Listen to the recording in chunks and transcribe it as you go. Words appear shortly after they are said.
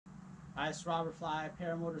Hi, it's Robert Fly,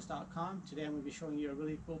 Paramotors.com. Today I'm going to be showing you a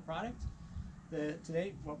really cool product.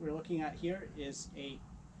 Today what we're looking at here is a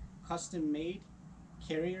custom-made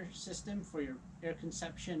carrier system for your air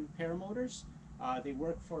conception paramotors. They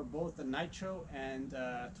work for both the Nitro and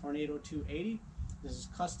Tornado 280. This is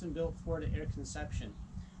custom built for the air conception.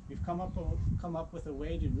 We've come up with a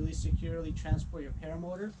way to really securely transport your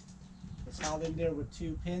paramotor. It's held in there with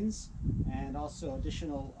 2 pins and also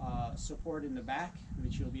additional support in the back,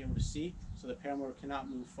 which you'll be able to see, so the paramotor cannot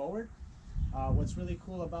move forward. What's really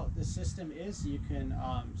cool about this system is you can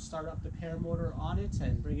start up the paramotor on it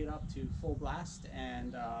and bring it up to full blast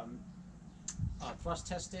and thrust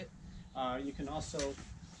test it. You can also,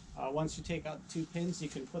 once you take out the 2 pins, you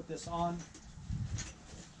can put this on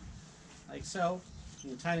like so.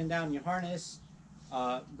 You can tighten down your harness.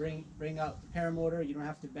 Bring out the paramotor. You don't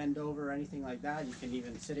have to bend over or anything like that. You can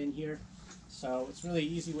even sit in here. So it's really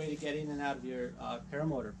an easy way to get in and out of your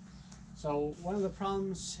paramotor. So one of the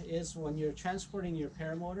problems is when you're transporting your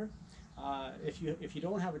paramotor, if you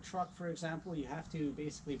don't have a truck, for example, you have to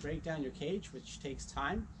basically break down your cage, which takes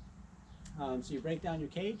time. So you break down your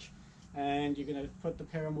cage and you're going to put the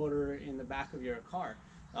paramotor in the back of your car.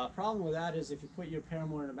 Problem with that is if you put your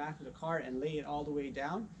paramotor in the back of the car and lay it all the way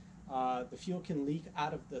down, the fuel can leak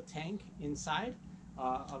out of the tank inside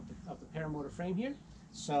of the paramotor frame here.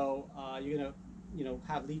 So you're gonna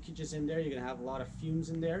have leakages in there. You're gonna have a lot of fumes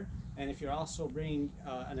in there. And if you're also bringing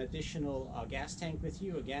an additional gas tank with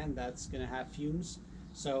you, again, that's gonna have fumes.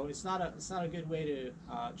 So it's not a good way to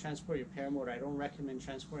transport your paramotor. I don't recommend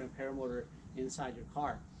transporting a paramotor inside your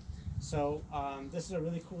car. So this is a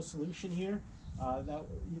really cool solution here.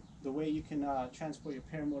 The way you can transport your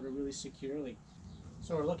paramotor really securely.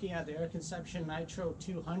 So we're looking at the Air Conception Nitro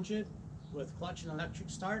 200 with clutch and electric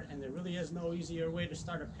start, and there really is no easier way to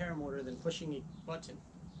start a paramotor than pushing a button.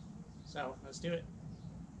 So let's do it.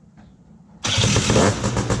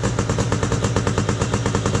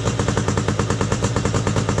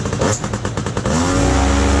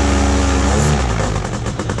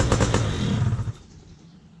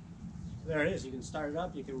 There it is. You can start it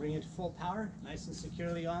up. You can bring it to full power, nice and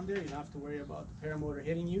securely on there. You don't have to worry about the paramotor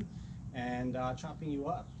hitting you and chopping you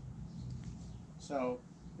up. So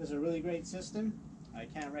this is a really great system. I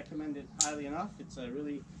can't recommend it highly enough. It's a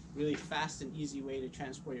really fast and easy way to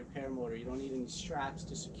transport your paramotor. You don't need any straps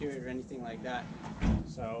to secure it or anything like that.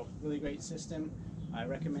 So really great system. I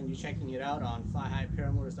recommend you checking it out on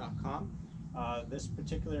flyhighparamotors.com. This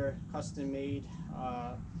particular custom-made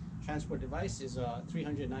transport device is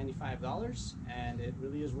 $395, and it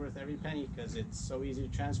really is worth every penny because it's so easy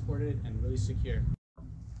to transport it and really secure.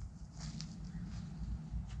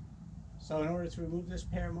 So in order to remove this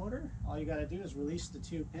paramotor, all you got to do is release the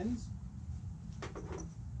 2 pins.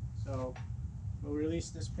 So we'll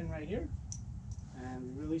release this pin right here,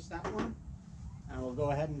 and release that one, and we'll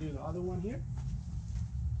go ahead and do the other one here.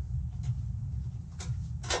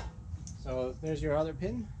 So there's your other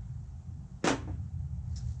pin. So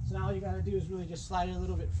now all you got to do is really just slide it a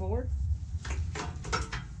little bit forward,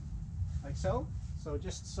 like so. So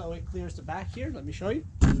just so it clears the back here, let me show you.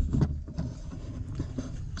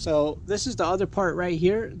 So this is the other part right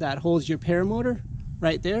here that holds your paramotor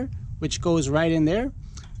right there, which goes right in there,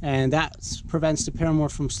 and that prevents the paramotor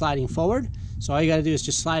from sliding forward. So all you got to do is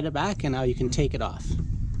just slide it back, and now you can take it off. So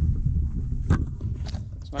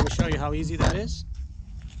let me show you how easy that is.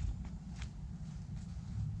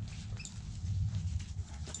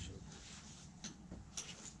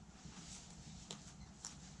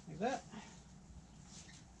 Like that.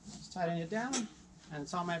 Just tighten it down, and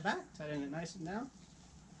it's on my back. Tighten it nice and down.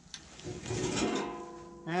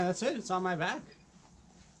 And that's it, it's on my back.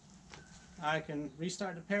 I can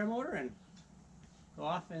restart the paramotor and go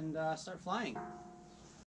off and start flying.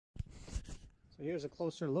 So here's a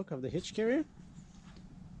closer look of the hitch carrier.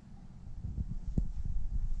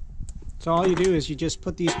 So all you do is you just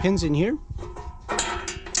put these pins in here,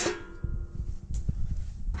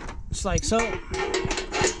 just like so,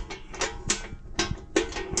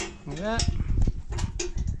 like that,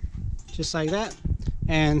 just like that.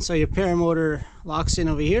 And so your paramotor locks in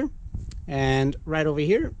over here and right over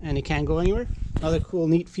here, and it can't go anywhere. Another cool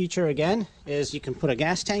neat feature again is you can put a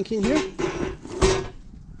gas tank in here,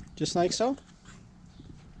 just like so.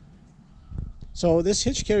 So this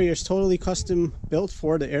hitch carrier is totally custom built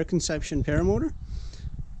for the air conception paramotor.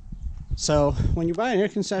 So when you buy an air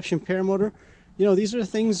conception paramotor, you know, these are the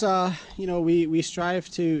things you know, we strive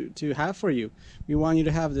to have for you. We want you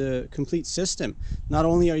to have the complete system. Not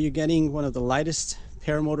only are you getting one of the lightest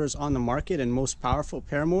paramotors on the market and most powerful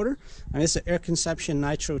paramotor, and it's an Air Conception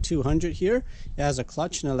Nitro 200 here. It has a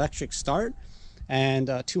clutch and electric start and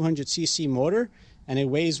a 200cc motor, and it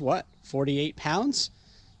weighs what, 48 pounds?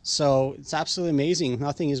 So it's absolutely amazing.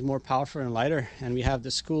 Nothing is more powerful and lighter. And we have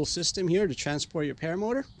this cool system here to transport your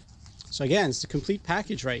paramotor. So again, it's the complete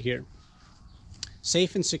package right here.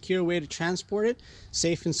 Safe and secure way to transport it,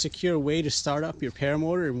 safe and secure way to start up your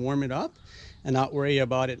paramotor and warm it up, and not worry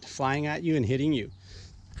about it flying at you and hitting you.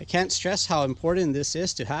 I can't stress how important this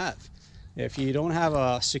is to have. If you don't have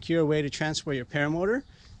a secure way to transport your paramotor,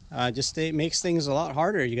 it makes things a lot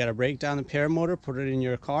harder. You got to break down the paramotor, put it in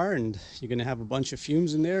your car, and you're going to have a bunch of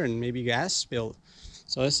fumes in there and maybe gas spill.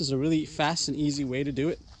 So this is a really fast and easy way to do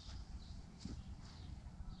it.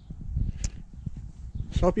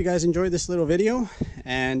 So I hope you guys enjoyed this little video,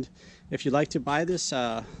 and if you'd like to buy this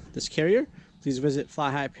this carrier, please visit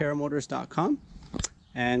flyhighparamotors.com,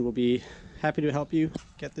 and we'll be happy to help you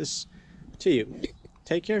get this to you.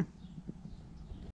 Take care.